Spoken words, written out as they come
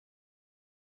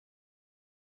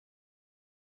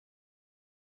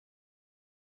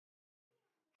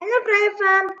Hello, Prime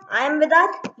Fam. I am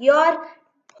Vidhat, your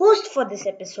host for this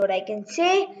episode, I can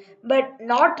say, but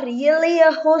not really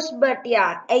a host, but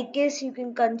yeah, I guess you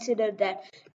can consider that.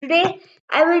 Today,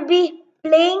 I will be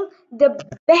playing the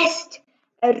best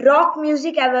rock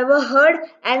music I've ever heard,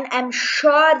 and I'm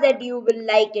sure that you will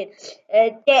like it.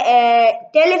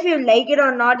 Tell if you like it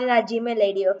or not in our Gmail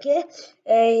ID, okay?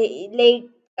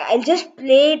 I'll just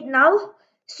play it now.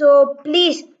 So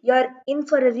please, you're in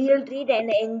for a real treat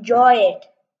and enjoy it.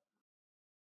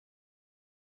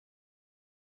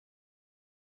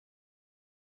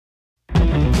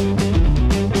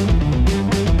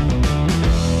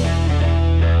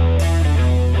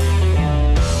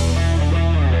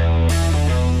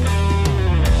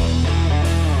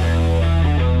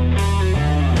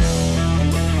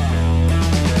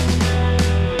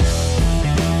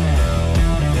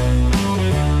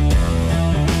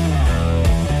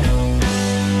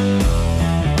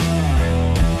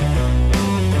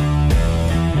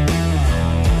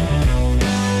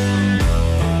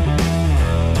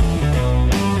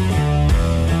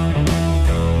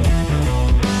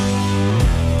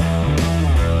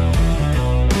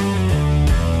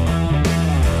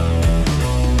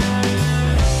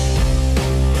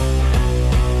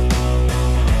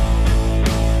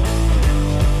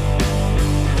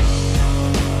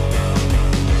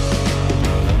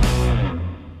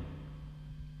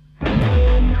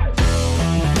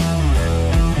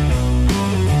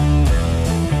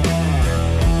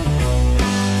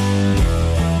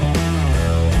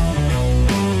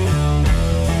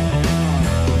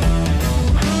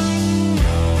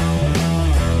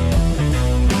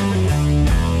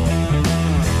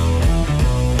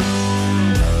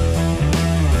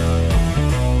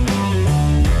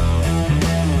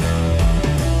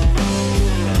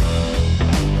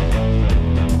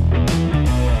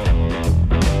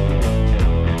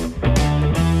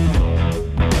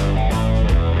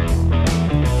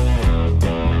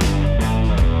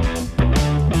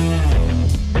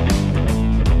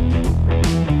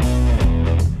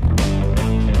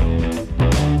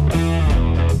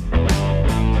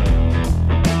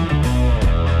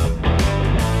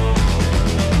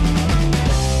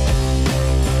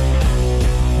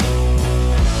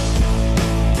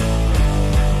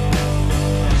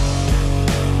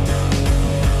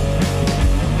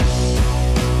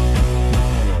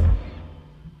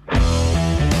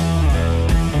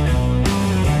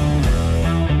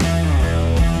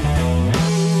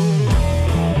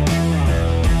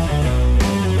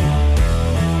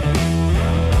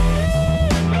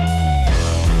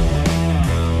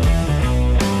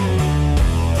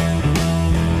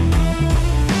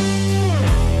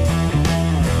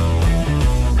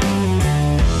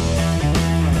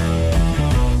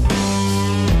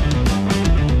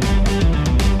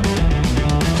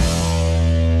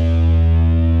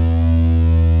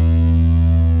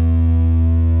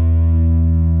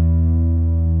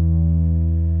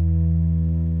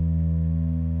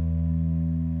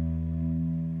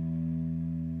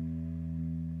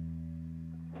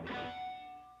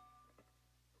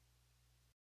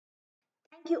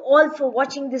 Thank you all for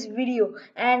watching this video.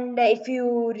 And if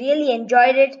you really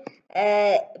enjoyed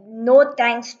it, no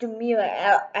thanks to me.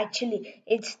 Actually,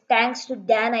 it's thanks to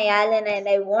Dan Allen, and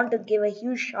I want to give a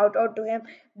huge shout out to him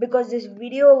because this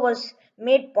video was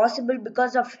made possible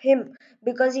because of him.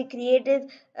 Because he created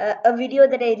a video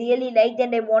that I really liked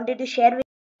and I wanted to share with.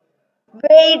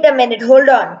 Wait a minute, hold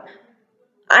on.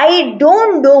 I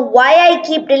don't know why I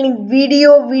keep telling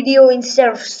video instead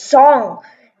of song.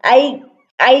 I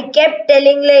I kept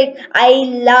telling like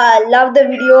love the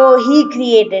video he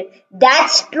created.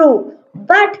 That's true,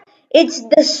 but it's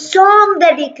the song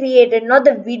that he created, not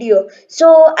the video.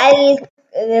 So I'll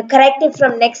correct it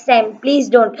from next time. Please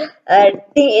don't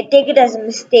take it as a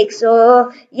mistake.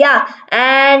 So yeah,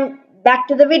 and back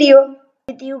to the video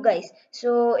with you guys.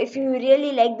 So if you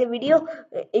really like the video,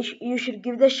 you should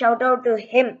give the shout out to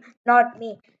him, not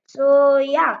me. So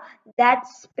yeah,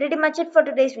 that's pretty much it for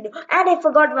today's video. And I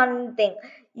forgot one thing.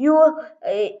 You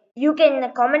can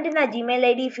comment in our Gmail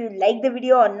ID if you like the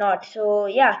video or not. So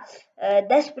yeah,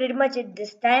 that's pretty much it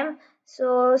this time.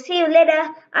 So see you later.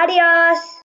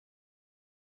 Adios.